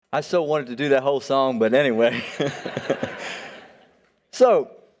I so wanted to do that whole song, but anyway. So,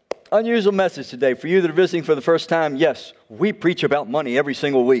 unusual message today. For you that are visiting for the first time, yes, we preach about money every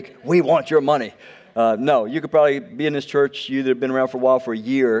single week. We want your money. No, you could probably be in this church, you that have been around for a while, for a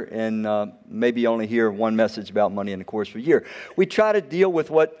year, and maybe only hear one message about money in the course of a year. We try to deal with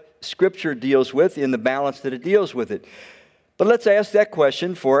what Scripture deals with in the balance that it deals with it. But let's ask that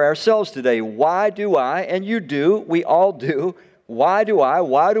question for ourselves today. Why do I, and you do, we all do, why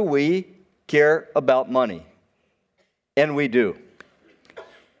do we care about money? And we do.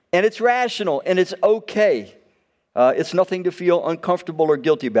 And it's rational, and it's okay. It's nothing to feel uncomfortable or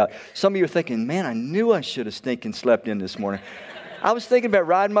guilty about. Some of you are thinking, man, I knew I should have stinking slept in this morning. I was thinking about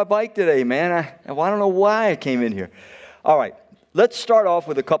riding my bike today, man. I don't know why I came in here. All right, let's start off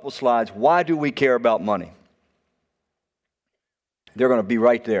with a couple slides. Why do we care about money? They're going to be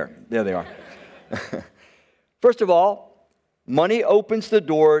right there. There they are. First of all, money opens the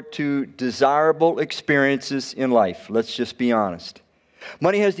door to desirable experiences in life. Let's just be honest.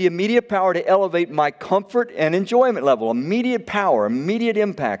 Money has the immediate power to elevate my comfort and enjoyment level. Immediate power, immediate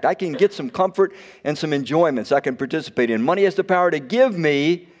impact. I can get some comfort and some enjoyments I can participate in. Money has the power to give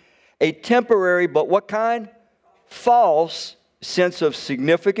me a temporary, but what kind? False sense of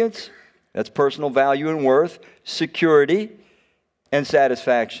significance. That's personal value and worth, security, and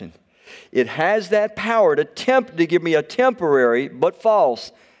satisfaction. It has that power to give me a temporary, but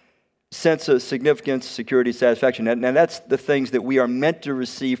false sense of significance, security, satisfaction. And that's the things that we are meant to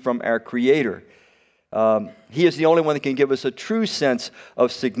receive from our Creator. He is the only one that can give us a true sense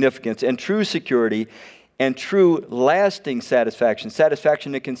of significance and true security and true lasting satisfaction.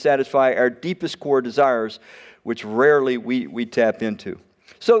 Satisfaction that can satisfy our deepest core desires, which rarely we tap into.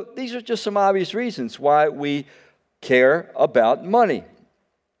 So these are just some obvious reasons why we care about money.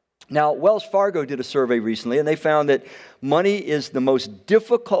 Now, Wells Fargo did a survey recently, and they found that money is the most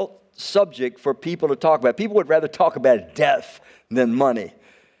difficult subject for people to talk about. People would rather talk about death than money.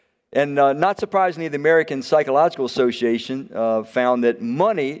 And not surprisingly, the American Psychological Association found that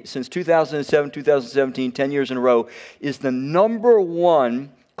money, since 2007, 2017, 10 years in a row, is the number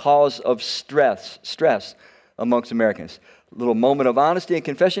one cause of stress amongst Americans. A little moment of honesty and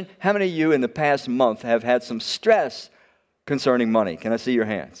confession. How many of you in the past month have had some stress concerning money? Can I see your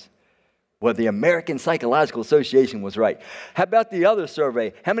hands? Well, the American Psychological Association was right. How about the other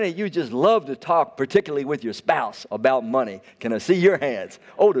survey? How many of you just love to talk, particularly with your spouse, about money? Can I see your hands?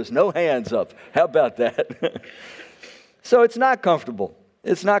 Oh, there's no hands up. How about that? So it's not comfortable.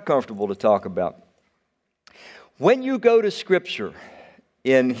 It's not comfortable to talk about. When you go to Scripture,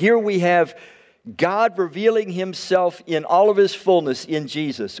 and here we have God revealing Himself in all of His fullness in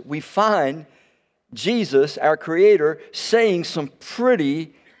Jesus, we find Jesus, our Creator, saying some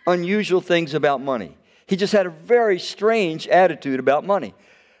pretty unusual things about money. He just had a very strange attitude about money.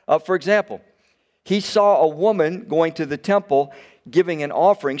 For example, He saw a woman going to the temple giving an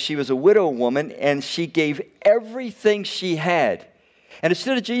offering. She was a widow woman, and she gave everything she had. And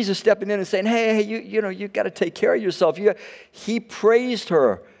instead of Jesus stepping in and saying, hey, you've got to take care of yourself, He praised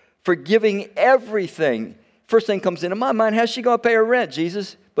her for giving everything. First thing comes into my mind, how's she going to pay her rent,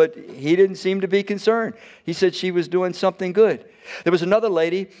 Jesus? But He didn't seem to be concerned. He said she was doing something good. There was another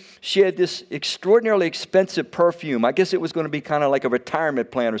lady, she had this extraordinarily expensive perfume. I guess it was going to be kind of like a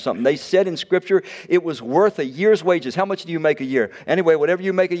retirement plan or something. They said in Scripture it was worth a year's wages. How much do you make a year? Anyway, whatever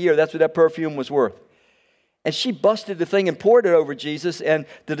you make a year, that's what that perfume was worth. And she busted the thing and poured it over Jesus, and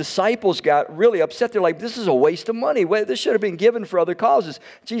the disciples got really upset. They're like, this is a waste of money. Wait, this should have been given for other causes.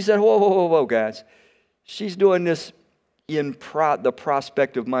 Jesus said, whoa, guys. She's doing this in the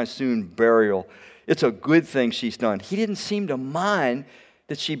prospect of my soon burial. It's a good thing she's done. He didn't seem to mind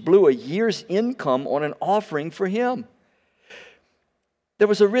that she blew a year's income on an offering for Him. There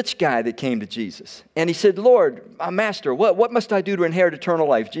was a rich guy that came to Jesus, and he said, Lord, Master, what must I do to inherit eternal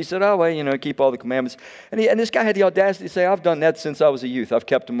life? Jesus said, keep all the commandments. And this guy had the audacity to say, I've done that since I was a youth. I've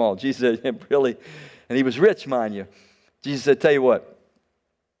kept them all. Jesus said, really? And he was rich, mind you. Jesus said, tell you what,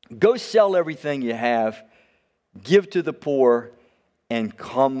 go sell everything you have, give to the poor, and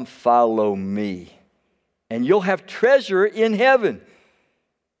come follow me. And you'll have treasure in heaven.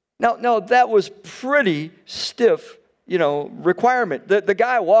 Now that was pretty stiff, requirement. The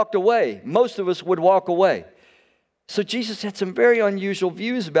guy walked away. Most of us would walk away. So Jesus had some very unusual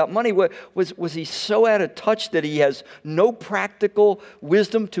views about money. Was He so out of touch that He has no practical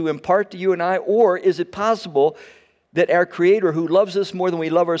wisdom to impart to you and I? Or is it possible that our Creator, who loves us more than we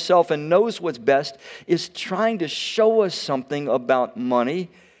love ourselves and knows what's best, is trying to show us something about money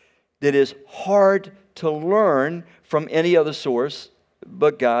that is hard to learn from any other source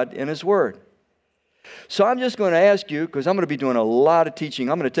but God and His Word? So I'm just going to ask you, because I'm going to be doing a lot of teaching.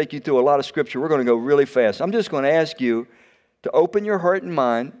 I'm going to take you through a lot of scripture. We're going to go really fast. I'm just going to ask you to open your heart and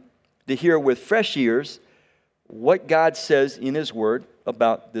mind to hear with fresh ears what God says in His Word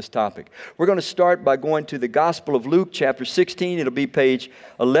about this topic. We're going to start by going to the Gospel of Luke, chapter 16. It'll be page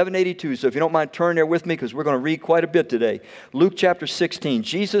 1182. So if you don't mind, turn there with me because we're going to read quite a bit today. Luke chapter 16.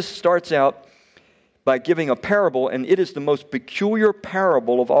 Jesus starts out by giving a parable, and it is the most peculiar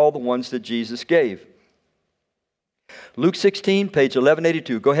parable of all the ones that Jesus gave. Luke 16, page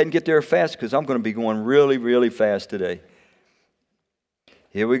 1182. Go ahead and get there fast because I'm going to be going really, really fast today.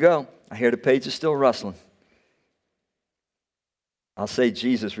 Here we go. I hear the page is still rustling. I'll say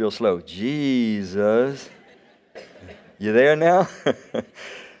Jesus real slow. Jesus. You there now?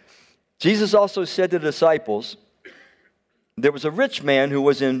 Jesus also said to the disciples, there was a rich man who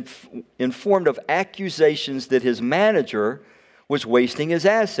was informed of accusations that his manager was wasting his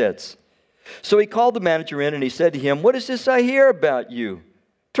assets. So he called the manager in and he said to him, what is this I hear about you?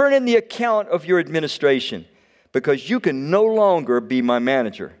 Turn in the account of your administration, because you can no longer be my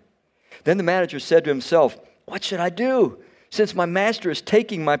manager. Then the manager said to himself, what should I do, since my master is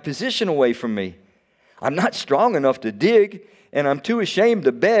taking my position away from me? I'm not strong enough to dig, and I'm too ashamed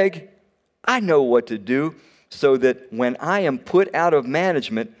to beg. I know what to do, so that when I am put out of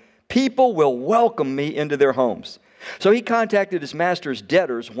management, people will welcome me into their homes. So he contacted his master's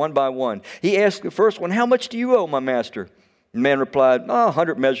debtors one by one. He asked the first one, how much do you owe my master? The man replied,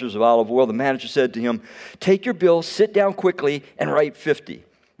 100 measures of olive oil. The manager said to him, take your bill, sit down quickly, and write 50.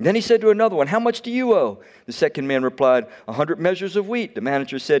 Then he said to another one, how much do you owe? The second man replied, 100 measures of wheat. The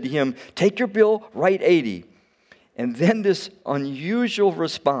manager said to him, take your bill, write 80. And then this unusual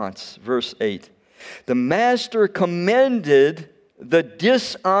response, verse 8. The master commended the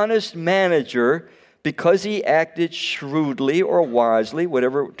dishonest manager because he acted shrewdly or wisely,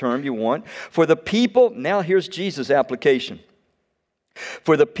 whatever term you want. For the people, now here's Jesus' application.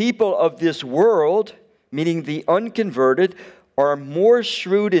 For the people of this world, meaning the unconverted, are more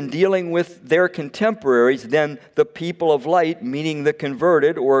shrewd in dealing with their contemporaries than the people of light, meaning the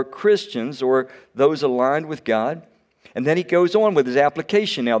converted or Christians or those aligned with God. And then he goes on with his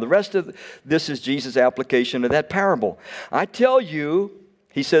application. Now, the rest of this is Jesus' application of that parable. I tell you,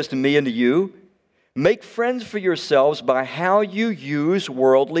 he says to me and to you, make friends for yourselves by how you use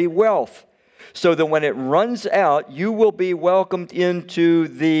worldly wealth, so that when it runs out, you will be welcomed into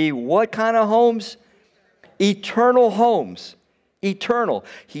the what kind of homes? Eternal homes. Eternal.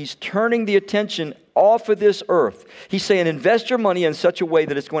 He's turning the attention off of this earth. He's saying invest your money in such a way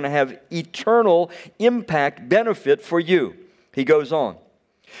that it's going to have eternal impact, benefit for you. He goes on.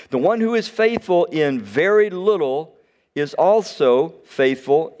 The one who is faithful in very little is also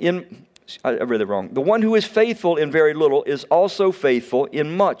faithful in... I read it wrong. The one who is faithful in very little is also faithful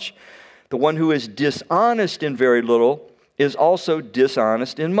in much. The one who is dishonest in very little is also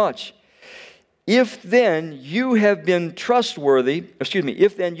dishonest in much. If then you haven't been trustworthy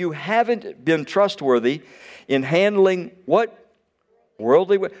in handling what?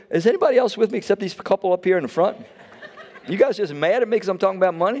 Worldly. Is anybody else with me except these couple up here in the front? You guys just mad at me because I'm talking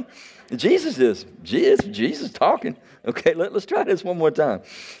about money? Jesus is. Jesus talking. Okay, let's try this one more time.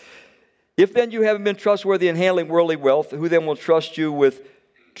 If then you haven't been trustworthy in handling worldly wealth, who then will trust you with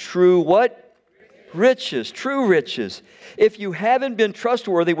true what? Riches, true riches. If you haven't been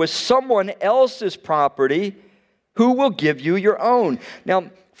trustworthy with someone else's property, who will give you your own?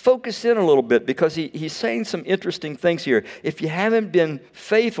 Now, focus in a little bit because he's saying some interesting things here. If you haven't been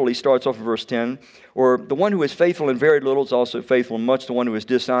faithful, he starts off in verse 10, or the one who is faithful in very little is also faithful in much. The one who is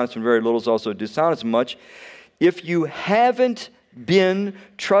dishonest in very little is also dishonest in much. If you haven't been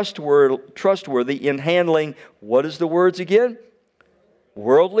trustworthy in handling, what is the words again?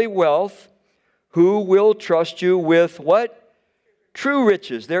 Worldly wealth. Who will trust you with what? True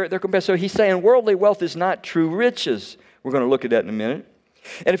riches. They're compared. So he's saying worldly wealth is not true riches. We're going to look at that in a minute.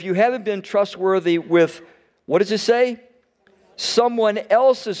 And if you haven't been trustworthy with, what does it say? Someone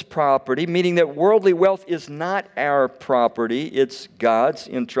else's property, meaning that worldly wealth is not our property. It's God's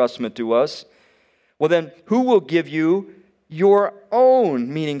entrustment to us. Well then, who will give you your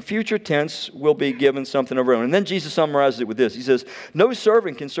own, meaning future tense, will be given something of our own. And then Jesus summarizes it with this. He says, no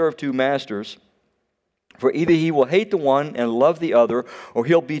servant can serve two masters, for either he will hate the one and love the other, or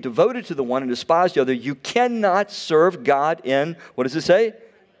he'll be devoted to the one and despise the other. You cannot serve God in, what does it say?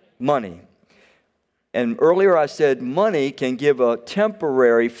 Money. And earlier I said money can give a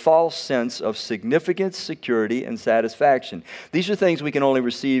temporary false sense of significance, security, and satisfaction. These are things we can only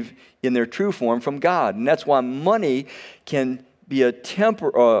receive in their true form from God. And that's why money can be a kind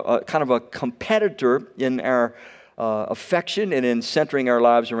of a competitor in our affection and in centering our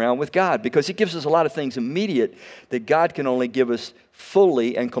lives around with God, because it gives us a lot of things immediate that God can only give us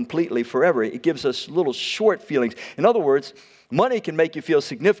fully and completely forever. It gives us little short feelings. In other words, money can make you feel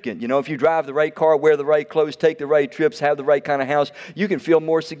significant. You know, if you drive the right car, wear the right clothes, take the right trips, have the right kind of house, you can feel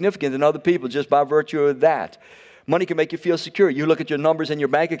more significant than other people just by virtue of that. Money can make you feel secure. You look at your numbers in your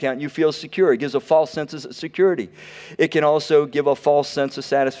bank account and you feel secure. It gives a false sense of security. It can also give a false sense of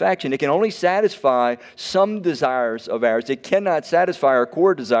satisfaction. It can only satisfy some desires of ours. It cannot satisfy our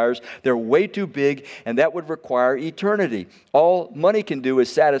core desires. They're way too big, and that would require eternity. All money can do is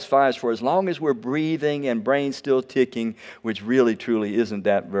satisfy us for as long as we're breathing and brain still ticking, which really truly isn't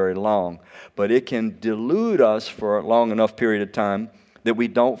that very long. But it can delude us for a long enough period of time that we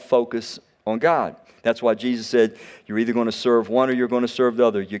don't focus on God. That's why Jesus said, you're either going to serve one or you're going to serve the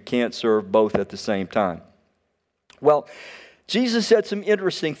other. You can't serve both at the same time. Well, Jesus said some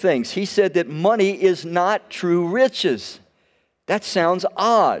interesting things. He said that money is not true riches. That sounds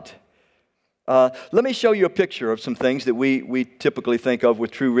odd. Let me show you a picture of some things that we typically think of with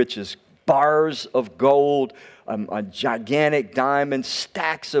true riches. Bars of gold, a gigantic diamond,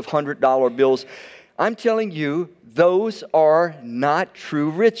 stacks of $100 bills. I'm telling you, those are not true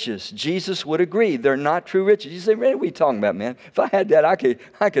riches. Jesus would agree. They're not true riches. You say, what are we talking about, man? If I had that,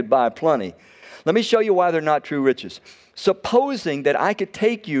 I could buy plenty. Let me show you why they're not true riches. Supposing that I could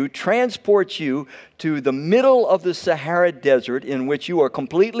take you, transport you to the middle of the Sahara Desert, in which you are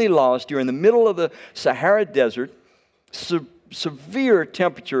completely lost. You're in the middle of the Sahara Desert, severe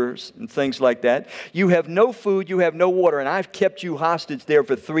temperatures and things like that. You have no food, you have no water, and I've kept you hostage there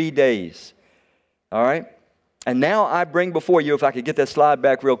for 3 days. All right? And now I bring before you, if I could get that slide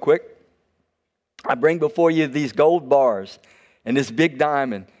back real quick, I bring before you these gold bars and this big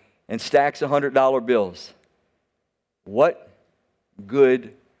diamond and stacks of $100 bills. What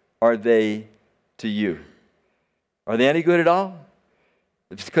good are they to you? Are they any good at all?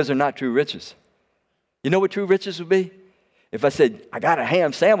 It's because they're not true riches. You know what true riches would be? If I said, I got a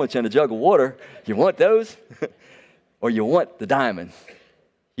ham sandwich and a jug of water, you want those? Or you want the diamond?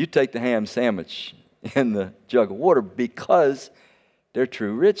 You take the ham sandwich and the jug of water because they're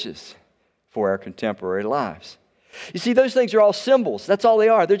true riches for our contemporary lives. You see, those things are all symbols. That's all they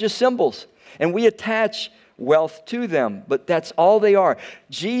are. They're just symbols. And we attach wealth to them, but that's all they are.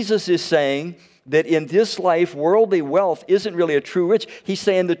 Jesus is saying that in this life, worldly wealth isn't really a true rich. He's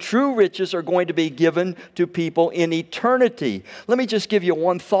saying the true riches are going to be given to people in eternity. Let me just give you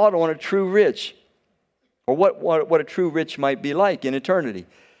one thought on a true rich, or what a true rich might be like in eternity.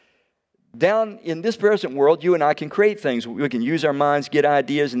 Down in this present world, you and I can create things. We can use our minds, get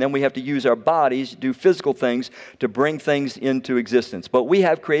ideas, and then we have to use our bodies, do physical things to bring things into existence. But we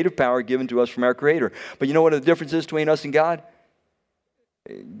have creative power given to us from our Creator. But you know what the difference is between us and God?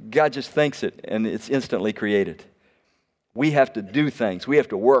 God just thinks it, and it's instantly created. We have to do things. We have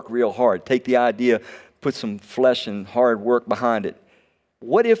to work real hard. Take the idea, put some flesh and hard work behind it.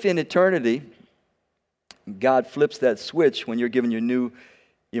 What if in eternity, God flips that switch when you're given your new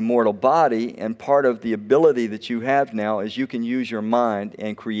immortal body, and part of the ability that you have now is you can use your mind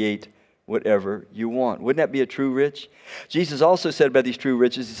and create whatever you want. Wouldn't that be a true rich? Jesus also said about these true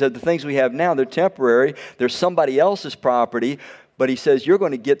riches, he said the things we have now, they're temporary, they're somebody else's property, but he says you're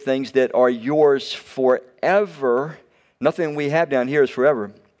going to get things that are yours forever. Nothing we have down here is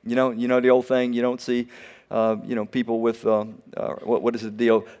forever. You know the old thing, you don't see people with, what is the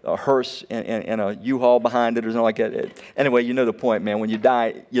deal, a hearse and a U-Haul behind it or something like that. Anyway, you know the point, man. When you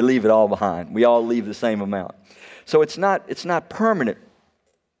die, you leave it all behind. We all leave the same amount. So it's not permanent.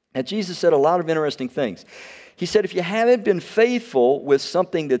 And Jesus said a lot of interesting things. He said, if you haven't been faithful with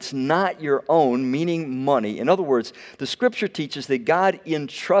something that's not your own, meaning money, in other words, the Scripture teaches that God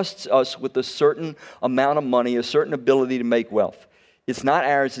entrusts us with a certain amount of money, a certain ability to make wealth. It's not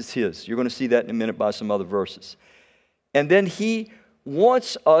ours, it's His. You're going to see that in a minute by some other verses. And then He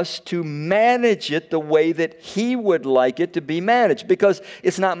wants us to manage it the way that He would like it to be managed, because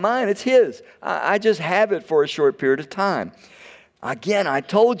it's not mine, it's His. I just have it for a short period of time. Again, I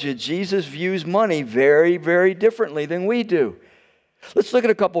told you, Jesus views money very, very differently than we do. Let's look at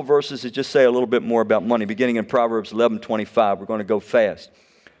a couple verses that just say a little bit more about money, beginning in Proverbs 11:25. We're going to go fast.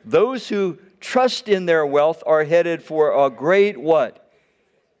 Those who trust in their wealth are headed for a great what?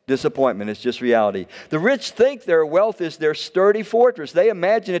 Disappointment. It's just reality. The rich think their wealth is their sturdy fortress. They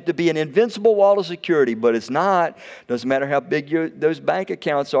imagine it to be an invincible wall of security, but it's not. Doesn't matter how big those bank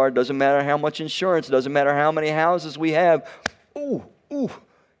accounts are. Doesn't matter how much insurance. Doesn't matter how many houses we have.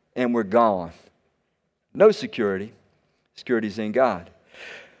 And we're gone. No security. Security's in God.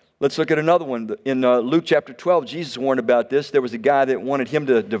 Let's look at another one. In Luke chapter 12, Jesus warned about this. There was a guy that wanted him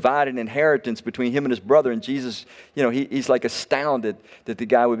to divide an inheritance between him and his brother. And Jesus, he's like astounded that the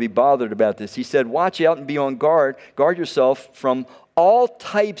guy would be bothered about this. He said, watch out and be on guard. Guard yourself from all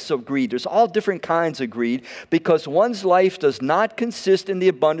types of greed. There's all different kinds of greed, because one's life does not consist in the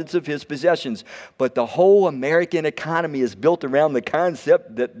abundance of his possessions. But the whole American economy is built around the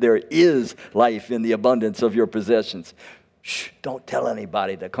concept that there is life in the abundance of your possessions. Shh, don't tell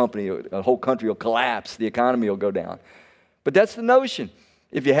anybody. The whole country will collapse. The economy will go down. But that's the notion.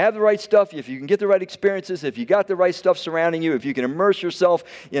 If you have the right stuff, if you can get the right experiences, if you got the right stuff surrounding you, if you can immerse yourself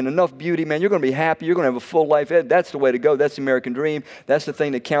in enough beauty, man, you're going to be happy. You're going to have a full life. That's the way to go. That's the American dream. That's the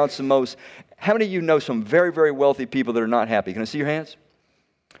thing that counts the most. How many of you know some very, very wealthy people that are not happy? Can I see your hands?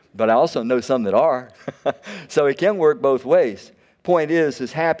 But I also know some that are. So it can work both ways. Point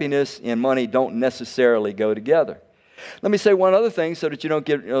is happiness and money don't necessarily go together. Let me say one other thing so that you don't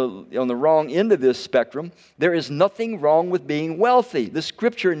get on the wrong end of this spectrum. There is nothing wrong with being wealthy. The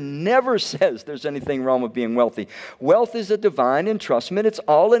Scripture never says there's anything wrong with being wealthy. Wealth is a divine entrustment. It's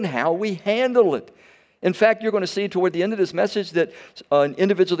all in how we handle it. In fact, you're going to see toward the end of this message that an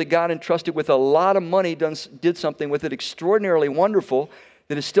individual that God entrusted with a lot of money did something with it extraordinarily wonderful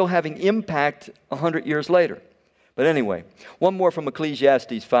that is still having impact 100 years later. But anyway, one more from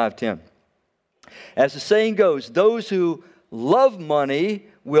Ecclesiastes 5:10. As the saying goes, those who love money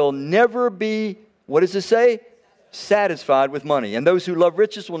will never be, what does it say? Satisfied with money. And those who love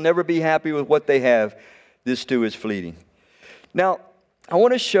riches will never be happy with what they have. This too is fleeting. Now, I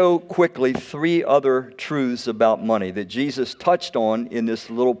want to show quickly 3 other truths about money that Jesus touched on in this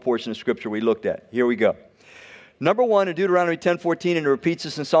little portion of Scripture we looked at. Here we go. Number 1, in Deuteronomy 10:14, and it repeats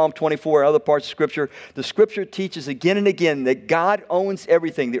this in Psalm 24 and other parts of Scripture, the Scripture teaches again and again that God owns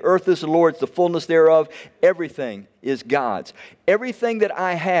everything. The earth is the Lord's, the fullness thereof. Everything is God's. Everything that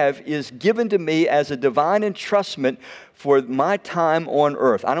I have is given to me as a divine entrustment for my time on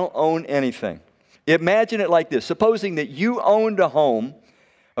earth. I don't own anything. Imagine it like this. Supposing that you owned a home,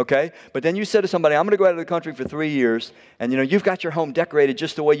 okay? But then you said to somebody, I'm going to go out of the country for 3 years, and you've got your home decorated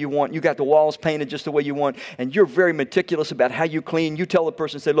just the way you want. You got the walls painted just the way you want, and you're very meticulous about how you clean. You tell the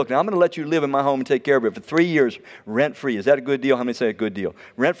person, say, look, now I'm going to let you live in my home and take care of it for 3 years, rent-free. Is that a good deal? How many say a good deal?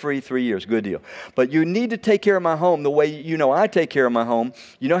 Rent-free, 3 years, good deal. But you need to take care of my home the way I take care of my home.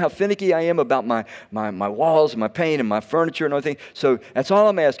 You know how finicky I am about my walls and my paint and my furniture and everything. So that's all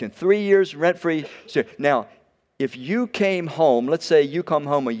I'm asking. 3 years, rent-free. Now, if you came home, let's say you come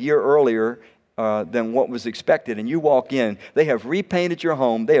home a year earlier than what was expected, and you walk in, they have repainted your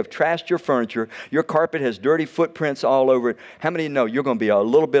home, they have trashed your furniture, your carpet has dirty footprints all over it. How many of you know you're going to be a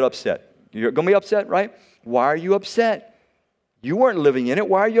little bit upset? You're going to be upset, right? Why are you upset? You weren't living in it.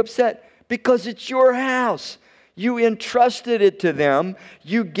 Why are you upset? Because it's your house. You entrusted it to them.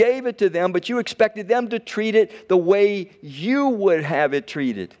 You gave it to them, but you expected them to treat it the way you would have it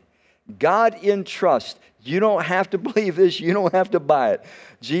treated. God entrusts. You don't have to believe this. You don't have to buy it.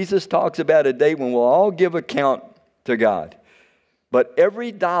 Jesus talks about a day when we'll all give account to God. But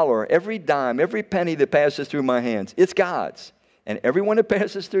every dollar, every dime, every penny that passes through my hands, it's God's. And everyone that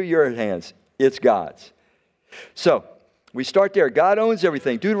passes through your hands, it's God's. So, we start there. God owns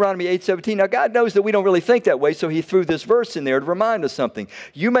everything. Deuteronomy 8:17. Now, God knows that we don't really think that way, so He threw this verse in there to remind us something.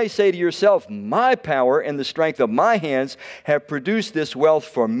 You may say to yourself, my power and the strength of my hands have produced this wealth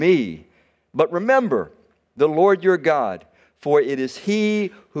for me. But remember, the Lord your God, for it is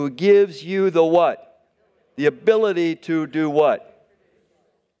He who gives you the what? The ability to do what?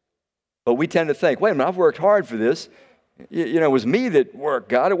 But we tend to think, wait a minute, I've worked hard for this. It was me that worked,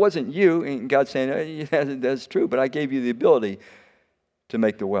 God. It wasn't you. And God's saying, yeah, that's true, but I gave you the ability to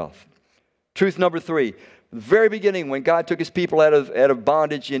make the wealth. Truth number 3. The very beginning, when God took His people out of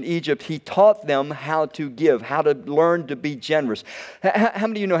bondage in Egypt, He taught them how to give, how to learn to be generous. How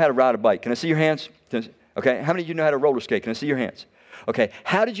many of you know how to ride a bike? Can I see your hands? Okay, how many of you know how to roller skate? Can I see your hands? Okay,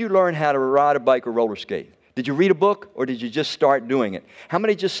 how did you learn how to ride a bike or roller skate? Did you read a book or did you just start doing it? How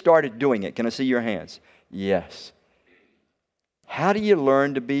many just started doing it? Can I see your hands? Yes. How do you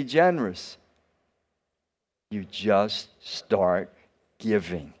learn to be generous? You just start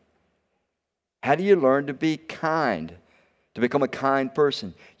giving. How do you learn to be kind? To become a kind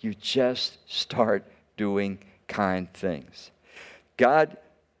person? You just start doing kind things. God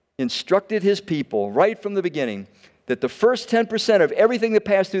instructed His people right from the beginning that the first 10% of everything that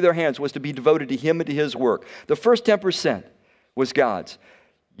passed through their hands was to be devoted to Him and to His work. The first 10% was God's.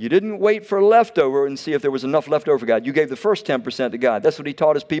 You didn't wait for leftover and see if there was enough left over for God. You gave the first 10% to God. That's what He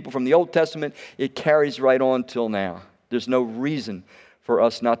taught His people from the Old Testament. It carries right on till now. There's no reason for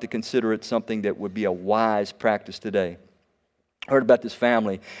us not to consider it something that would be a wise practice today. I heard about this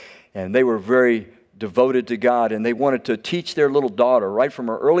family, and they were very devoted to God, and they wanted to teach their little daughter right from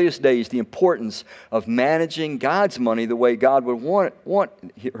her earliest days the importance of managing God's money the way God would want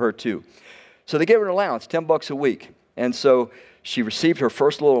her to. So they gave her an allowance, $10 a week. And so she received her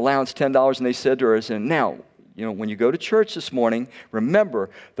first little allowance, $10, and they said to her, and now, when you go to church this morning, remember,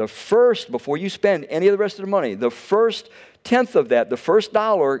 before you spend any of the rest of the money, the first tenth of that, the first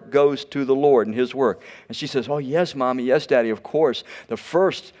dollar goes to the Lord and His work. And she says, oh, yes, Mommy, yes, Daddy, of course.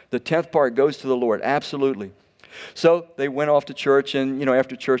 The tenth part goes to the Lord, absolutely. So they went off to church, and,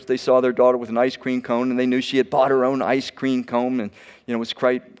 after church, they saw their daughter with an ice cream cone, and they knew she had bought her own ice cream cone, and, was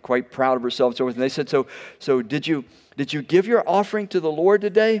quite proud of herself and so forth. And they said, so did you give your offering to the Lord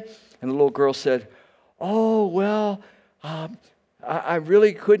today? And the little girl said, oh, well, I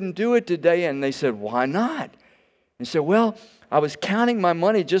really couldn't do it today. And they said, why not? And said, well, I was counting my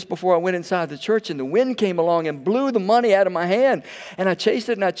money just before I went inside the church, and the wind came along and blew the money out of my hand. And I chased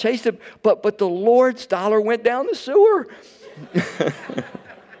it, but the Lord's dollar went down the sewer.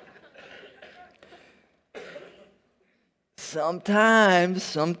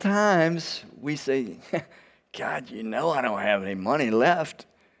 Sometimes we say, God, I don't have any money left.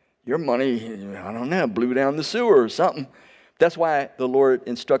 Your money, I don't know, blew down the sewer or something. That's why the Lord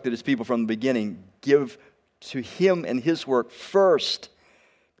instructed His people from the beginning, give to Him and His work first,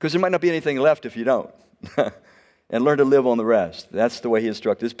 because there might not be anything left if you don't. And learn to live on the rest. That's the way He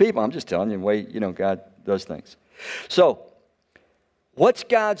instructed His people. I'm just telling you the way, God does things. So, what's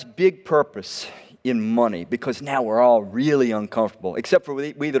God's big purpose in money? Because now we're all really uncomfortable, except for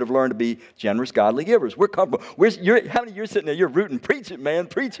we that have learned to be generous, godly givers. We're comfortable. How many of you are sitting there, you're rooting, preach it, man,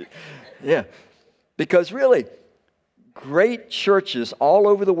 preach it. Yeah. Because really, great churches all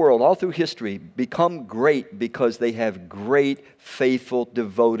over the world, all through history, become great because they have great, faithful,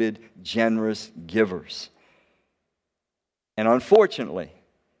 devoted, generous givers. And unfortunately,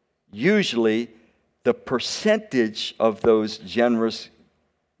 usually the percentage of those generous,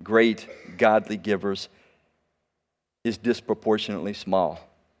 great, godly givers is disproportionately small.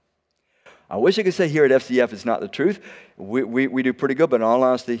 I wish I could say here at FCF it's not the truth. We do pretty good, but in all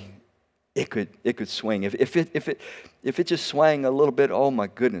honesty, it could swing. If it just swang a little bit, oh my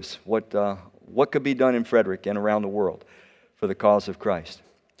goodness, what could be done in Frederick and around the world for the cause of Christ?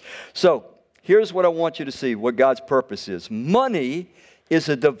 So here's what I want you to see, what God's purpose is. Money is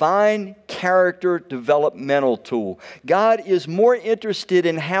a divine character developmental tool. God is more interested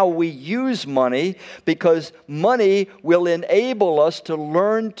in how we use money because money will enable us to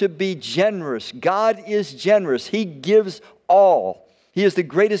learn to be generous. God is generous. He gives all. He is the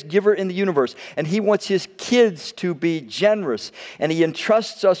greatest giver in the universe, and He wants His kids to be generous. And He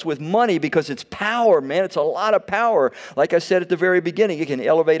entrusts us with money because it's power, man. It's a lot of power. Like I said at the very beginning, it can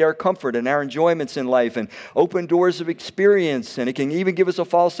elevate our comfort and our enjoyments in life and open doors of experience, and it can even give us a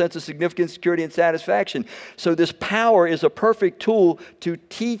false sense of significance, security, and satisfaction. So this power is a perfect tool to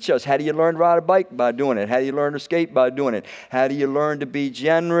teach us. How do you learn to ride a bike? By doing it. How do you learn to skate? By doing it. How do you learn to be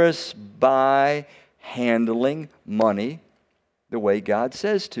generous? By handling money the way God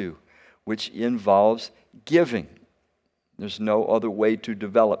says to, which involves giving. There's no other way to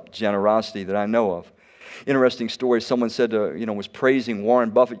develop generosity that I know of. Interesting story. Someone said, was praising Warren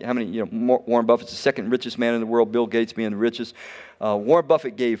Buffett. Warren Buffett's the second richest man in the world, Bill Gates being the richest. Warren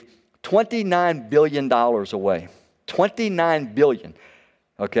Buffett gave $29 billion away. $29 billion.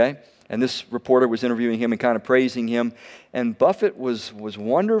 Okay? And this reporter was interviewing him and kind of praising him. And Buffett was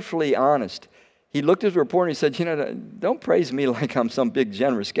wonderfully honest. He looked at the reporter and he said, don't praise me like I'm some big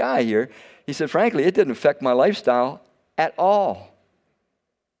generous guy here. He said, frankly, it didn't affect my lifestyle at all.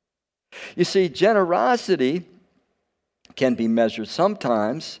 You see, generosity can be measured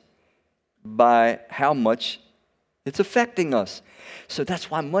sometimes by how much it's affecting us. So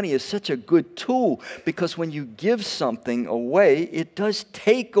that's why money is such a good tool, because when you give something away, it does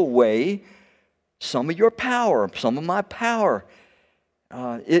take away some of your power, some of my power.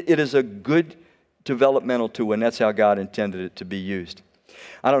 It is a good developmental tool, and that's how God intended it to be used.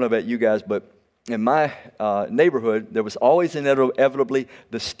 I don't know about you guys, but in my neighborhood, there was always inevitably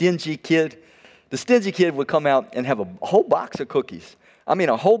the stingy kid. The stingy kid would come out and have a whole box of cookies. I mean,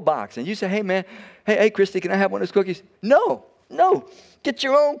 a whole box. And you say, hey, man, hey, Christy, can I have one of those cookies? No, get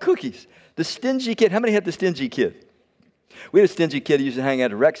your own cookies. The stingy kid, how many had the stingy kid? We had a stingy kid who used to hang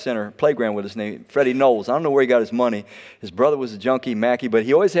at a rec center playground with us named Freddie Knowles. I don't know where he got his money. His brother was a junkie, Mackie, but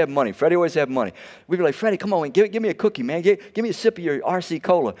he always had money. Freddie always had money. We'd be like, Freddie, come on, give me a cookie, man. Give me a sip of your RC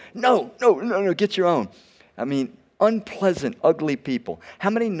Cola. No, get your own. I mean, unpleasant, ugly people. How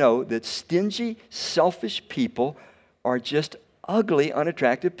many know that stingy, selfish people are just ugly,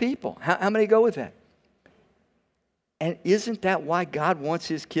 unattractive people? How many go with that? And isn't that why God wants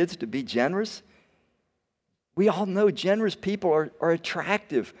his kids to be generous? We all know generous people are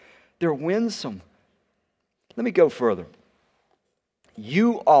attractive. They're winsome. Let me go further.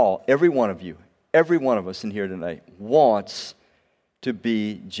 You all, every one of us in here tonight wants to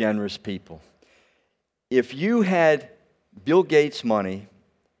be generous people. If you had Bill Gates' money,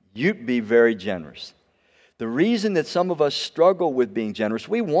 you'd be very generous. The reason that some of us struggle with being generous,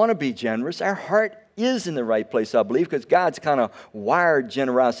 we want to be generous. Our heart is in the right place, I believe, because God's kind of wired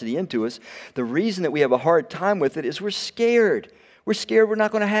generosity into us. The reason that we have a hard time with it is we're scared. We're scared we're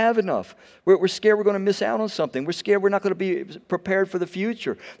not going to have enough. We're scared we're going to miss out on something. We're scared we're not going to be prepared for the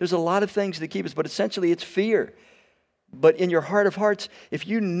future. There's a lot of things that keep us, but essentially it's fear. But in your heart of hearts, if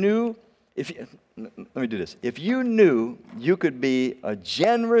you knew you could be a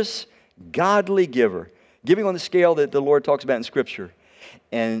generous, godly giver, giving on the scale that the Lord talks about in Scripture,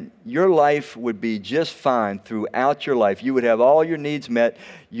 and your life would be just fine throughout your life. You would have all your needs met.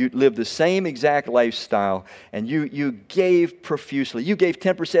 You'd live the same exact lifestyle, and you gave profusely. You gave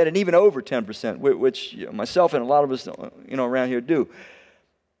 10% and even over 10%, which myself and a lot of us around here do,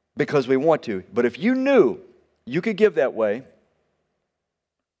 because we want to. But if you knew you could give that way,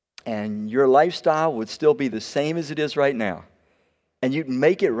 and your lifestyle would still be the same as it is right now, and you'd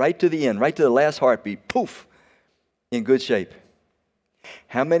make it right to the end, right to the last heartbeat, poof, in good shape.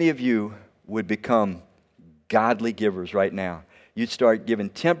 How many of you would become godly givers right now? You'd start giving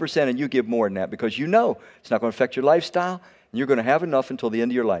 10% and you give more than that because you know it's not going to affect your lifestyle and you're going to have enough until the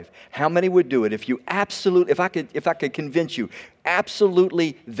end of your life. How many would do it if I could convince you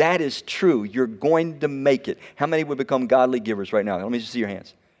absolutely that is true, you're going to make it? How many would become godly givers right now? Let me just see your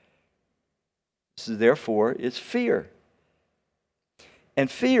hands. So therefore, it's fear. And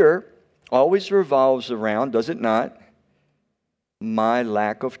fear always revolves around, does it not, my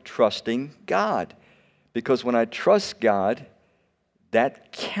lack of trusting God. Because when I trust God,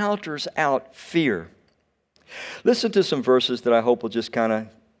 that counters out fear. Listen to some verses that I hope will just kind of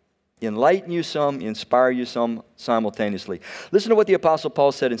enlighten you some, inspire you some simultaneously. Listen to what the Apostle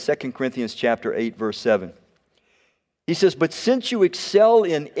Paul said in 2 Corinthians chapter 8, verse 7. He says, "But since you excel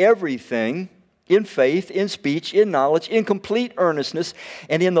in everything, in faith, in speech, in knowledge, in complete earnestness,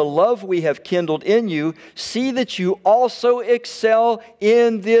 and in the love we have kindled in you, see that you also excel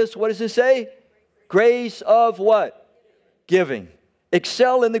in this," what does it say? Grace of what? Giving.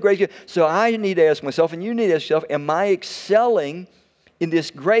 Excel in the grace. So I need to ask myself, and you need to ask yourself, am I excelling in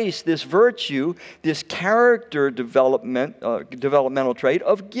this grace, this virtue, this character developmental trait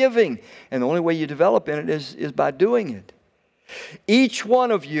of giving? And the only way you develop in it is by doing it. Each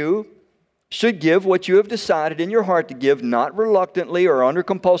one of you should give what you have decided in your heart to give, not reluctantly or under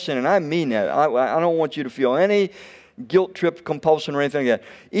compulsion. And I mean that. I don't want you to feel any guilt trip, compulsion, or anything like that.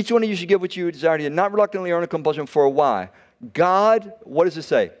 Each one of you should give what you desire to give, not reluctantly or under compulsion. For why? God, what does it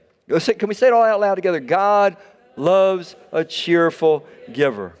say? Can we say it all out loud together? God loves a cheerful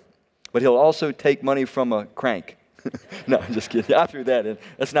giver. But he'll also take money from a crank. No, I'm just kidding. I threw that in.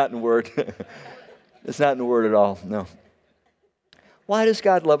 That's not in the Word. It's not in the Word at all. No. Why does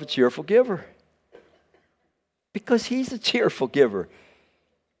God love a cheerful giver? Because he's a cheerful giver.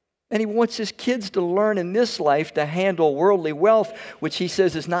 And he wants his kids to learn in this life to handle worldly wealth, which he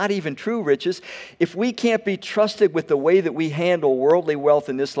says is not even true riches. If we can't be trusted with the way that we handle worldly wealth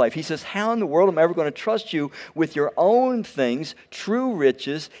in this life, he says, how in the world am I ever going to trust you with your own things, true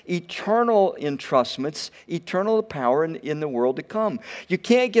riches, eternal entrustments, eternal power in the world to come? You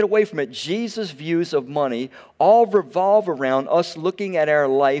can't get away from it. Jesus' views of money all revolve around us looking at our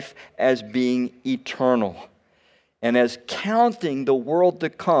life as being eternal, and as counting the world to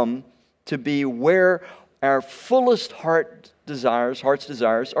come to be where our fullest heart's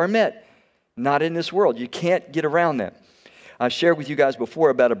desires are met. Not in this world. You can't get around that. I shared with you guys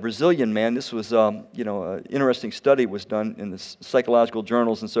before about a Brazilian man. This was, an interesting study was done in the psychological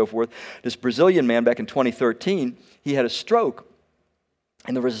journals and so forth. This Brazilian man back in 2013, he had a stroke.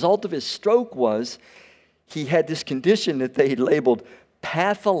 And the result of his stroke was he had this condition that they labeled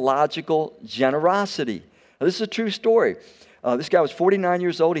pathological generosity. Now, this is a true story. This guy was 49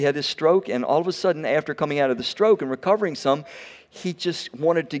 years old. He had this stroke, and all of a sudden, after coming out of the stroke and recovering some, he just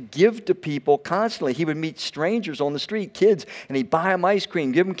wanted to give to people constantly. He would meet strangers on the street, kids, and he'd buy them ice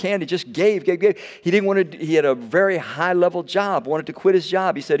cream, give them candy, just gave. He didn't want to. He had a very high-level job, wanted to quit his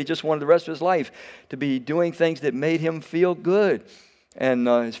job. He said he just wanted the rest of his life to be doing things that made him feel good. And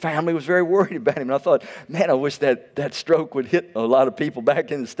his family was very worried about him. And I thought, man, I wish that stroke would hit a lot of people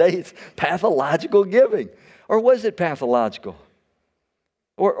back in the States. Pathological giving. Or was it pathological?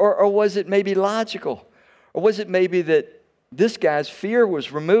 Or was it maybe logical? Or was it maybe that this guy's fear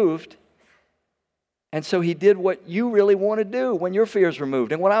was removed And so he did what you really want to do when your fear is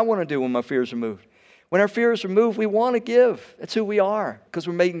removed and what I want to do when my fear is removed. When our fear is removed, we want to give. That's who we are because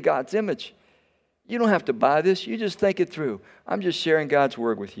we're made in God's image. You don't have to buy this. You just think it through. I'm just sharing God's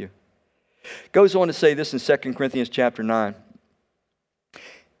word with you. Goes on to say this in 2 Corinthians chapter 9.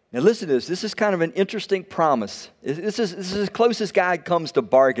 Now listen to this. This is kind of an interesting promise. This is as close as God comes to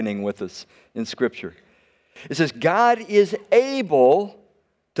bargaining with us in Scripture. It says, God is able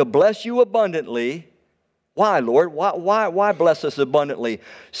to bless you abundantly. Why, Lord? Why bless us abundantly?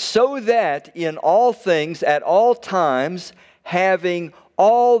 So that in all things, at all times, having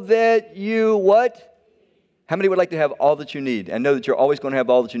all that you what? How many would like to have all that you need and know that you're always going to have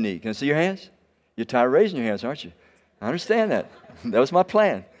all that you need? Can I see your hands? You're tired of raising your hands, aren't you? I understand that. That was my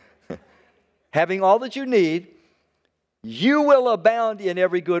plan. Having all that you need, you will abound in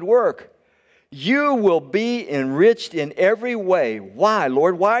every good work. You will be enriched in every way. Why,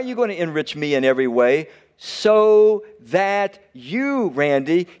 Lord? Why are you going to enrich me in every way? So that you,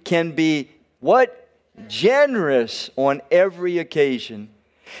 Randy, can be what? Generous on every occasion.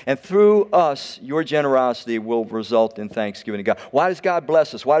 And through us, your generosity will result in thanksgiving to God. Why does God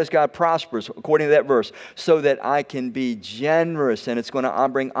bless us? Why does God prosper us, according to that verse? So that I can be generous, and it's going to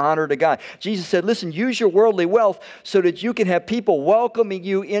bring honor to God. Jesus said, listen, use your worldly wealth so that you can have people welcoming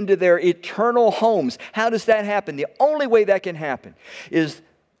you into their eternal homes. How does that happen? The only way that can happen is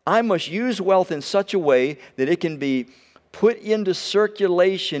I must use wealth in such a way that it can be put into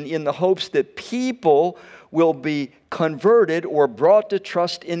circulation in the hopes that people will be converted or brought to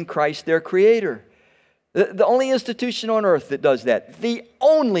trust in Christ, their Creator. The only institution on earth that does that, the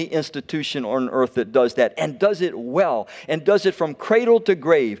only institution on earth that does that, and does it well, and does it from cradle to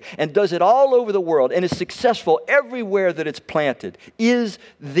grave, and does it all over the world, and is successful everywhere that it's planted, is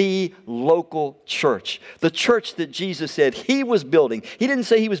the local church. The church that Jesus said He was building. He didn't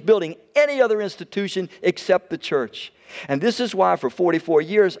say He was building any other institution except the church. And this is why for 44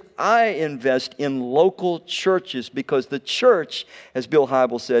 years I invest in local churches, because the church, as Bill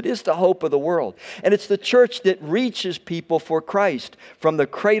Hybels said, is the hope of the world. And it's the church that reaches people for Christ from the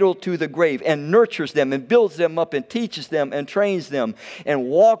cradle to the grave and nurtures them and builds them up and teaches them and trains them and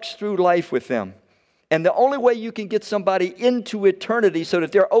walks through life with them. And the only way you can get somebody into eternity so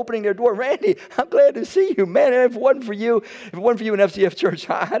that they're opening their door, Randy, I'm glad to see you. Man, if it wasn't for you in FCF Church,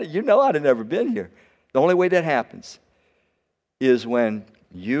 you know I'd have never been here. The only way that happens is when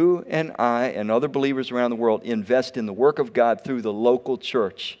you and I and other believers around the world invest in the work of God through the local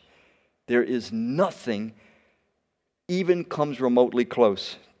church. There is nothing even comes remotely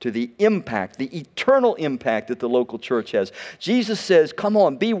close to the impact, the eternal impact that the local church has. Jesus says, come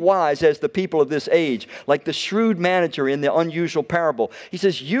on, be wise as the people of this age, like the shrewd manager in the unusual parable. He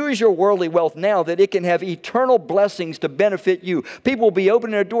says, use your worldly wealth now that it can have eternal blessings to benefit you. People will be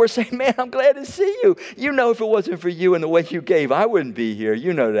opening their doors saying, man, I'm glad to see you. You know, if it wasn't for you and the way you gave, I wouldn't be here.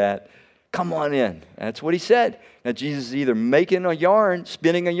 You know that. Come on in. That's what he said. Now, Jesus is either making a yarn,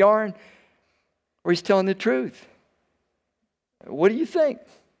 spinning a yarn, or he's telling the truth. What do you think?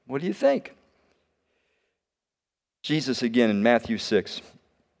 What do you think? Jesus again in Matthew 6.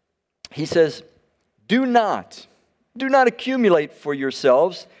 He says, do not accumulate for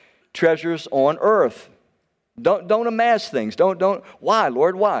yourselves treasures on earth. Don't amass things. Don't. Why,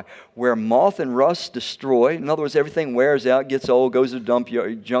 Lord? Why? Where moth and rust destroy. In other words, everything wears out, gets old, goes to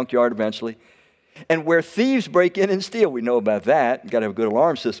the junkyard eventually. And where thieves break in and steal. We know about that. You've got to have a good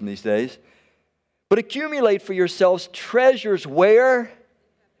alarm system these days. But accumulate for yourselves treasures where?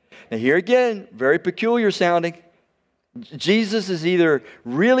 Now here again, very peculiar sounding. Jesus is either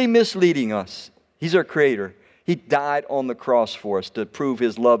really misleading us. He's our Creator. He died on the cross for us to prove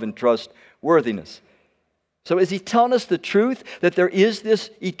His love and trustworthiness. So is He telling us the truth that there is this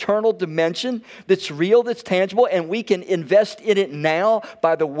eternal dimension that's real, that's tangible, and we can invest in it now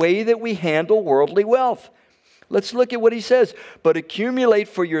by the way that we handle worldly wealth? Let's look at what he says. But accumulate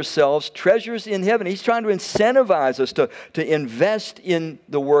for yourselves treasures in heaven. He's trying to incentivize us to invest in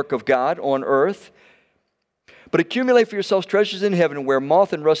the work of God on earth. But accumulate for yourselves treasures in heaven where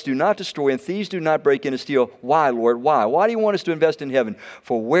moth and rust do not destroy and thieves do not break in and steal. Why, Lord? Why? Why do you want us to invest in heaven?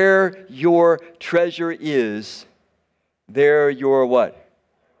 For where your treasure is, there your what?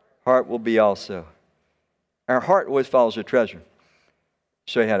 Heart will be also. Our heart always follows your treasure. I'll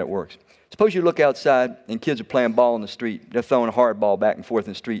show you how that works. Suppose you look outside and kids are playing ball in the street. They're throwing a hard ball back and forth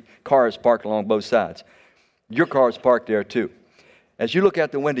in the street. Cars parked along both sides. Your car is parked there too. As you look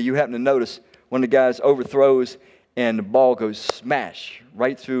out the window, you happen to notice one of the guys overthrows and the ball goes smash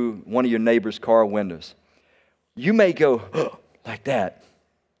right through one of your neighbor's car windows. You may go, oh, like that,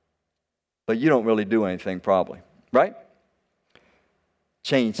 but you don't really do anything probably, right?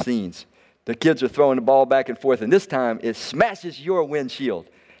 Change scenes. The kids are throwing the ball back and forth, and this time it smashes your windshield.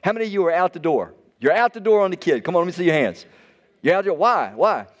 How many of you are out the door? You're out the door on the kid. Come on, let me see your hands. You're out there. Why?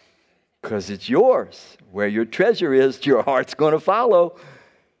 Why? Because it's yours. Where your treasure is, your heart's going to follow.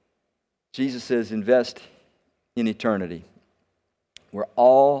 Jesus says, invest in eternity. We're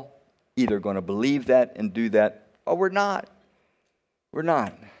all either going to believe that and do that, or we're not. We're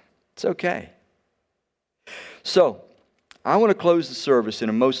not. It's okay. So, I want to close the service in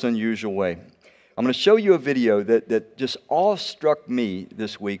a most unusual way. I'm going to show you a video that just awestruck me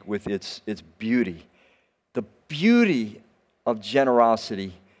this week with its beauty. The beauty of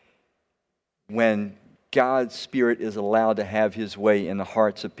generosity when God's Spirit is allowed to have His way in the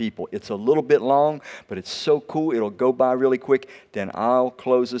hearts of people. It's a little bit long, but it's so cool. It'll go by really quick. Then I'll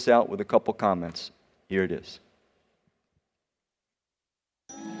close this out with a couple comments. Here it is.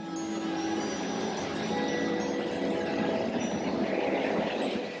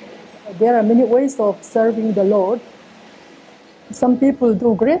 There are many ways of serving the Lord. Some people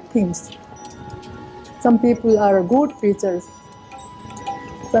do great things. Some people are good preachers.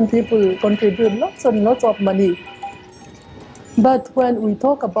 Some people contribute lots and lots of money. But when we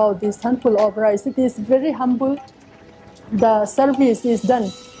talk about this handful of rice, it is very humble. The service is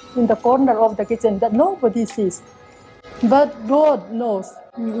done in the corner of the kitchen that nobody sees. But God knows.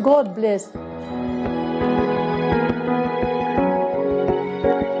 God bless.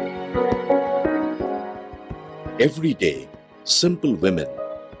 Every day, simple women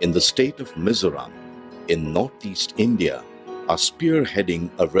in the state of Mizoram in northeast India are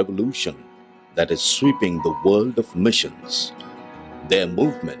spearheading a revolution that is sweeping the world of missions. Their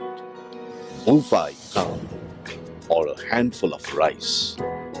movement, Bufai Tham, or a handful of rice.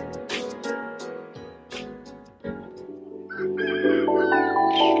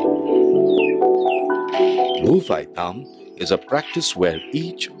 Bufai Tham is a practice where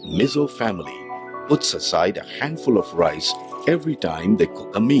each Mizo family puts aside a handful of rice every time they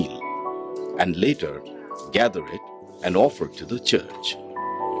cook a meal, and later gather it and offer to the church.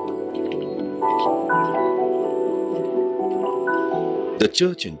 The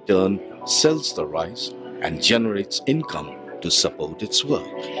church in turn sells the rice and generates income to support its work.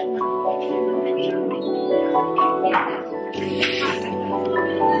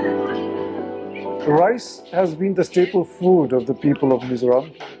 Rice has been the staple food of the people of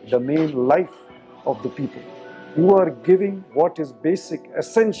Mizoram, the main life of the people. You are giving what is basic,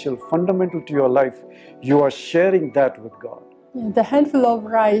 essential, fundamental to your life. You are sharing that with God. The Handful of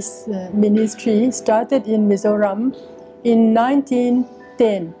Rice ministry started in Mizoram in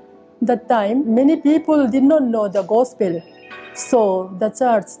 1910. That time, many people did not know the gospel. So the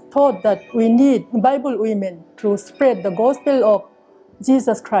church thought that we need Bible women to spread the gospel of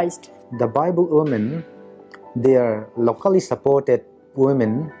Jesus Christ. The Bible women, they are locally supported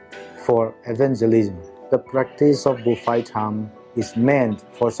women for evangelism. The practice of Bufai Tham is meant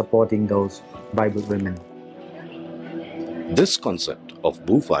for supporting those Bible women. This concept of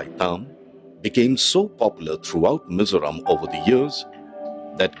Bufai Tham became so popular throughout Mizoram over the years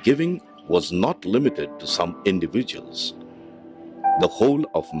that giving was not limited to some individuals. The whole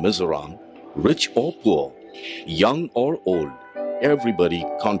of Mizoram, rich or poor, young or old, everybody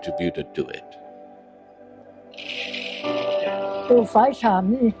contributed to it. Bufai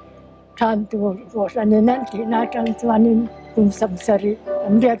Tham Tham tu was an nanti na tam tuanin samsari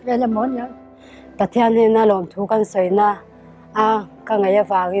amriat vela monya Pathian na lom thu kan soina a ka ngaya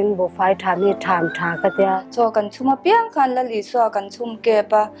wangin Bufai Tham ni tham tha ka tia so kan chuma piang kan la li so kan chum ke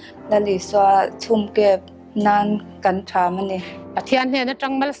pa la li so chum ke nan kan tha mani Pathian he na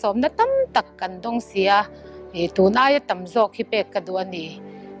tangmal som na tam tak kan dong sia e tu na ya tam zo khi pe ka du ani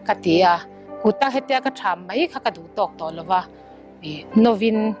ka tia kuta hetia ka tham mai kha ka du tok to lova e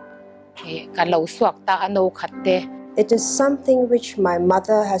novin It is something which my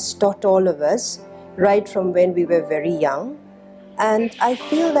mother has taught all of us right from when we were very young. And I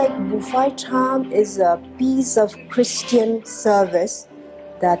feel like Bufai Tham is a piece of Christian service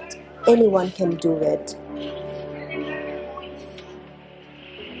that anyone can do it.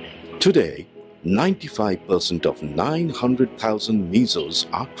 Today, 95% of 900,000 Mizos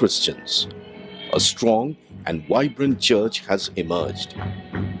are Christians. A strong and vibrant church has emerged.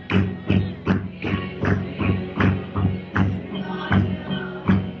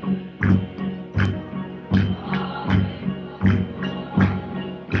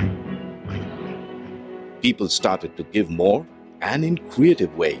 People started to give more and in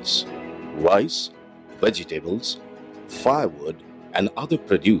creative ways. Rice, vegetables, firewood, and other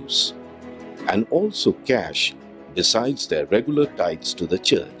produce, and also cash besides their regular tithes to the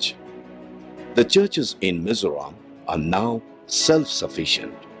church. The churches in Mizoram are now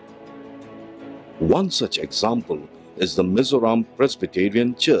self-sufficient. One such example is the Mizoram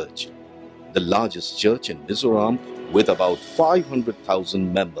Presbyterian Church, the largest church in Mizoram with about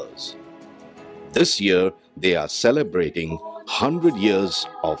 500,000 members. This year, they are celebrating 100 years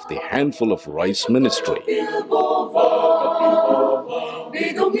of the Handful of Rice ministry. In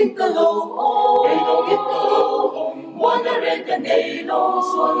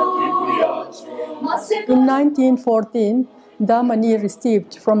 1914, the money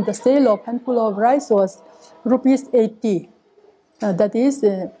received from the sale of Handful of Rice was rupees 80. That is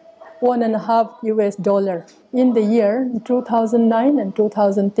 $1.5 US. In the year 2009 and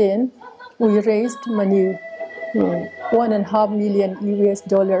 2010, we raised money, $1.5 million US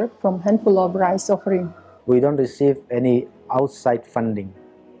from Handful of Rice offering. We don't receive any outside funding.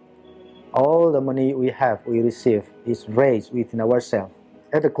 All the money we receive is raised within ourselves.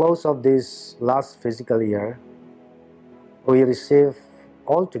 At the close of this last fiscal year, we received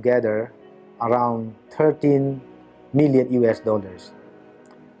altogether around 13 million US.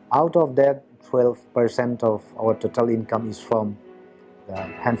 Out of that, 12% of our total income is from the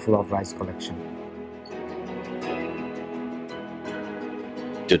Handful of Rice collection.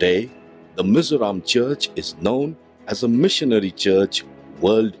 Today, the Mizoram Church is known as a missionary church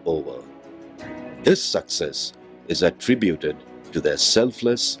world over. This success is attributed to their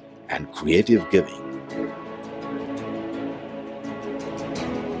selfless and creative giving.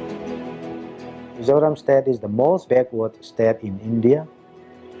 Mizoram state is the most backward state in India,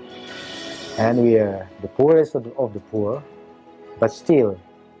 and we are the poorest of the poor, but still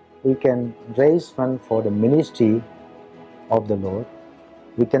we can raise funds for the ministry of the Lord.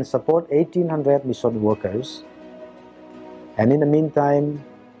 We can support 1,800 mission workers, and in the meantime,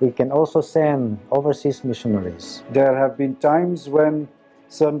 we can also send overseas missionaries. There have been times when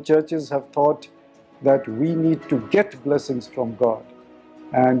some churches have thought that we need to get blessings from God.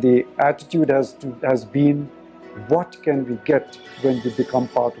 And the attitude has been, what can we get when we become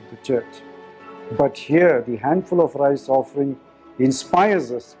part of the church? But here, the Handful of Rice offering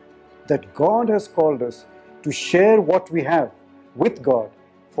inspires us that God has called us to share what we have with God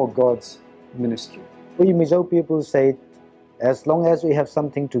for God's ministry. We Mizo people say, as long as we have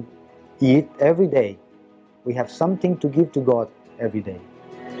something to eat every day, we have something to give to God every day.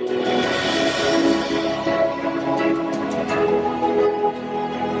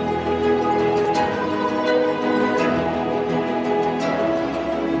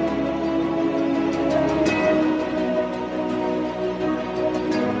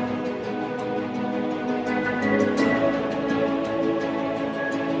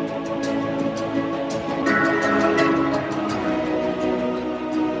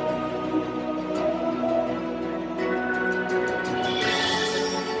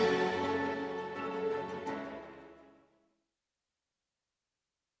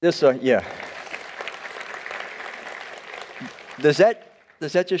 This, yeah. Does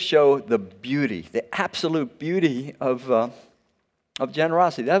that just show the beauty, the absolute beauty of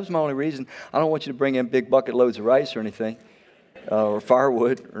generosity? That was my only reason. I don't want you to bring in big bucket loads of rice or anything, or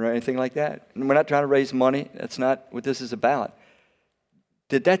firewood or anything like that. And we're not trying to raise money. That's not what this is about.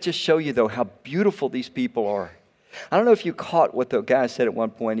 Did that just show you, though, how beautiful these people are? I don't know if you caught what the guy said at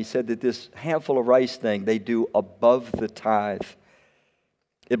one point. He said that this Handful of Rice thing, they do above the tithe.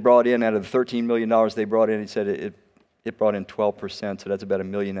 It brought in, out of the $13 million they brought in, he said it brought in 12%, so that's about $1.5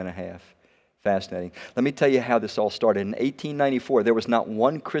 million. Fascinating. Let me tell you how this all started. In 1894, there was not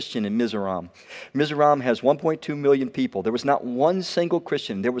one Christian in Mizoram. Mizoram has 1.2 million people. There was not one single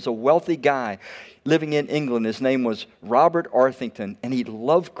Christian. There was a wealthy guy living in England. His name was Robert Arthington, and he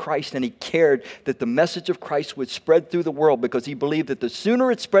loved Christ, and he cared that the message of Christ would spread through the world, because he believed that the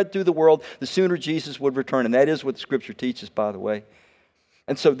sooner it spread through the world, the sooner Jesus would return. And that is what the Scripture teaches, by the way.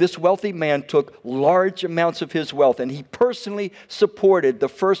 And so this wealthy man took large amounts of his wealth, and he personally supported the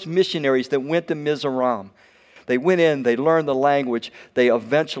first missionaries that went to Mizoram. They went in, they learned the language, they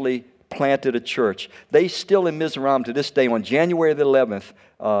eventually planted a church. They still in Mizoram to this day, on January the 11th,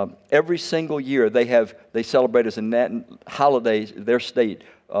 every single year they celebrate as a holiday, their state,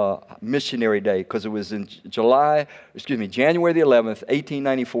 missionary day, because it was in January the 11th,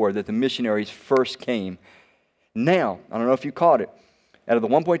 1894, that the missionaries first came. Now, I don't know if you caught it, out of the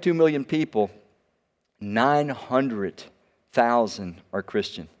 1.2 million people, 900,000 are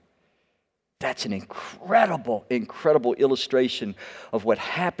Christian. That's an incredible, incredible illustration of what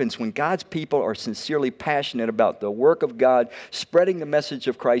happens when God's people are sincerely passionate about the work of God, spreading the message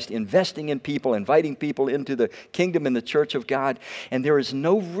of Christ, investing in people, inviting people into the kingdom and the church of God. And there is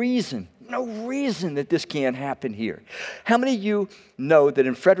no reason no reason that this can't happen here. How many of you know that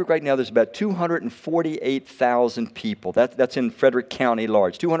in Frederick right now there's about 248,000 people? That's in Frederick County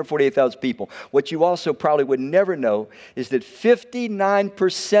large, 248,000 people. What you also probably would never know is that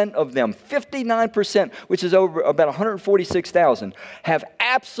 59% of them, 59%, which is over about 146,000, have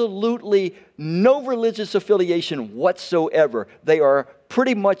absolutely no religious affiliation whatsoever. They are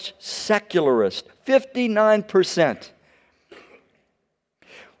pretty much secularist, 59%.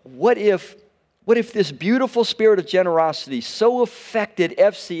 What if this beautiful spirit of generosity so affected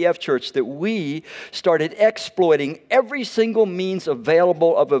FCF Church that we started exploiting every single means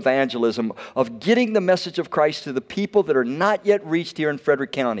available of evangelism, of getting the message of Christ to the people that are not yet reached here in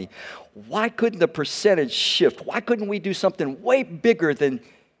Frederick County? Why couldn't the percentage shift? Why couldn't we do something way bigger than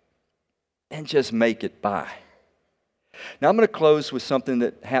just make it by? Now I'm going to close with something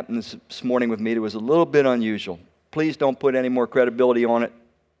that happened this morning with me that was a little bit unusual. Please don't put any more credibility on it.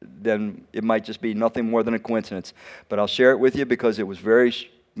 Then it might just be nothing more than a coincidence. But I'll share it with you because it was very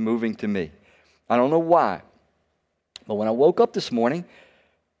moving to me. I don't know why, but when I woke up this morning,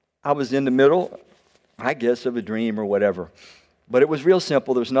 I was in the middle, I guess, of a dream or whatever. But it was real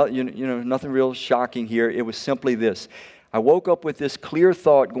simple. There was nothing real shocking here. It was simply this. I woke up with this clear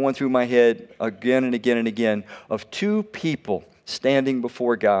thought going through my head again and again and again of two people standing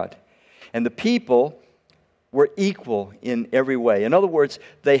before God. And the people were equal in every way. In other words,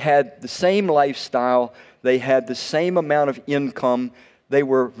 they had the same lifestyle, they had the same amount of income, they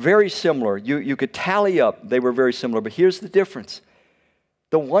were very similar. You could tally up, they were very similar. But here's the difference.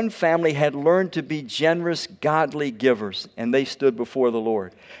 The one family had learned to be generous, godly givers, and they stood before the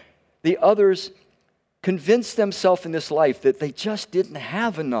Lord. The others convinced themselves in this life that they just didn't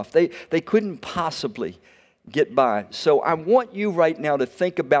have enough. They couldn't possibly get by. So I want you right now to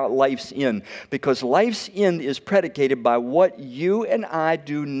think about life's end, because life's end is predicated by what you and I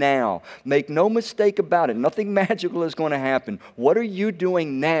do now. Make no mistake about it. Nothing magical is going to happen. What are you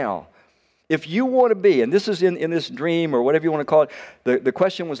doing now? If you want to be, and this is in this dream or whatever you want to call it, the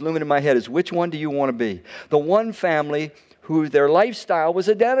question was looming in my head is, which one do you want to be? The one family who their lifestyle was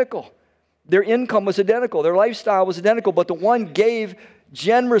identical. Their income was identical. Their lifestyle was identical, but the one gave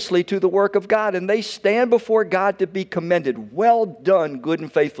generously to the work of God, and they stand before God to be commended. Well done, good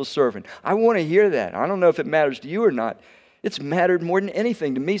and faithful servant. I want to hear that. I don't know if it matters to you or not. It's mattered more than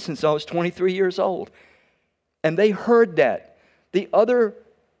anything to me since I was 23 years old. And they heard that. The other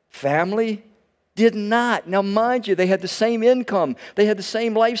family did not. Now, mind you, they had the same income. They had the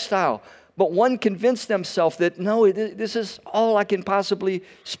same lifestyle. But one convinced themselves that, no, this is all I can possibly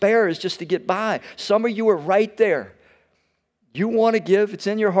spare is just to get by. Some of you are right there. You want to give, it's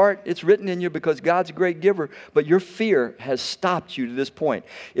in your heart, it's written in you because God's a great giver, but your fear has stopped you to this point.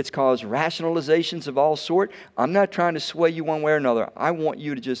 It's caused rationalizations of all sort. I'm not trying to sway you one way or another. I want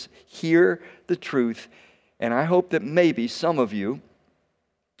you to just hear the truth, and I hope that maybe some of you,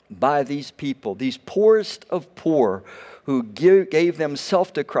 by these people, these poorest of poor, who gave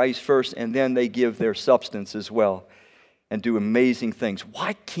themselves to Christ first, and then they give their substance as well, and do amazing things.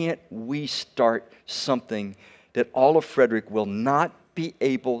 Why can't we start something that all of Frederick will not be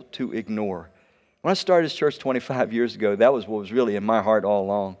able to ignore? When I started this church 25 years ago, that was what was really in my heart all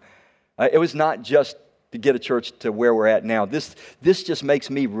along. It was not just to get a church to where we're at now. This just makes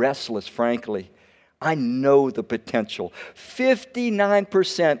me restless, frankly. I know the potential.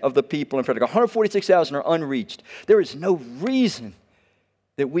 59% of the people in Frederick, 146,000 are unreached. There is no reason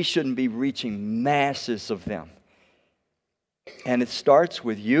that we shouldn't be reaching masses of them. And it starts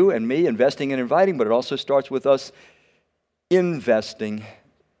with you and me investing and inviting, but it also starts with us investing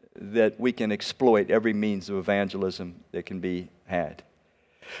that we can exploit every means of evangelism that can be had.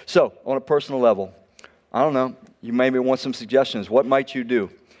 So, on a personal level, I don't know, you maybe want some suggestions. What might you do?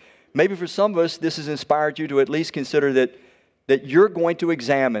 Maybe for some of us, this has inspired you to at least consider that you're going to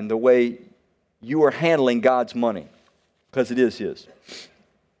examine the way you are handling God's money, because it is His.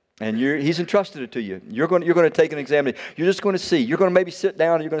 And He's entrusted it to you. You're going to take an examination. You're just going to see. You're going to maybe sit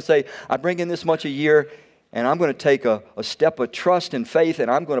down and you're going to say, I bring in this much a year, and I'm going to take a step of trust and faith, and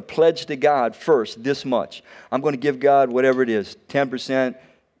I'm going to pledge to God first this much. I'm going to give God whatever it is, 10%.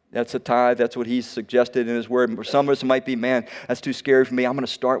 That's a tithe. That's what He's suggested in His Word. For some of us, it might be, man, that's too scary for me. I'm going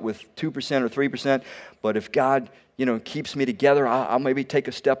to start with 2% or 3%. But if God, keeps me together, I'll maybe take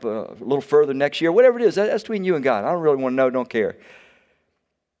a step a little further next year. Whatever it is, that's between you and God. I don't really want to know. Don't care.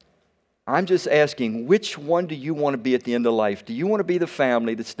 I'm just asking, which one do you want to be at the end of life? Do you want to be the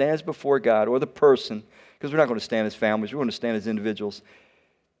family that stands before God, or the person, because we're not going to stand as families, we're going to stand as individuals,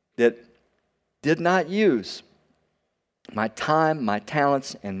 that did not use my time, my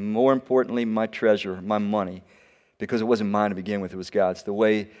talents, and more importantly, my treasure, my money, because it wasn't mine to begin with, it was God's, the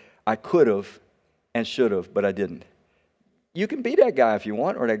way I could have and should have, but I didn't. You can be that guy if you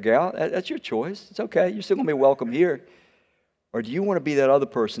want, or that gal. That's your choice. It's okay. You're still going to be welcome here. Or do you want to be that other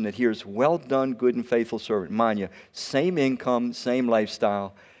person that hears, well done, good and faithful servant? Mind you, same income, same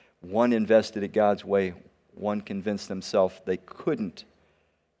lifestyle. One invested it God's way. One convinced themselves they couldn't.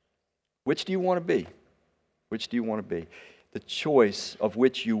 Which do you want to be? Which do you want to be? The choice of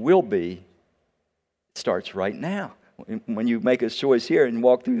which you will be starts right now. When you make a choice here and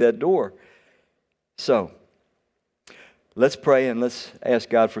walk through that door. So, let's pray and let's ask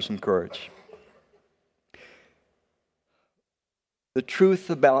God for some courage. The truth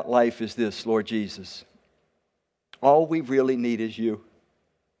about life is this, Lord Jesus. All we really need is you.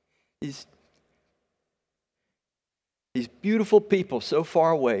 These beautiful people so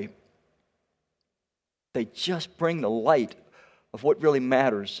far away, they just bring the light of what really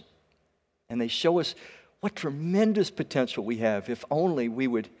matters. And they show us what tremendous potential we have if only we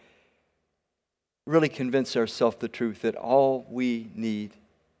would really convince ourselves the truth that all we need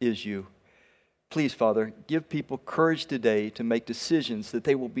is you. Please, Father, give people courage today to make decisions that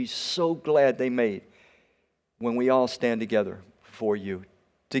they will be so glad they made when we all stand together before you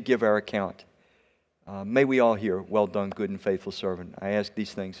to give our account. May we all hear, well done, good and faithful servant. I ask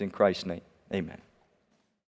these things in Christ's name. Amen.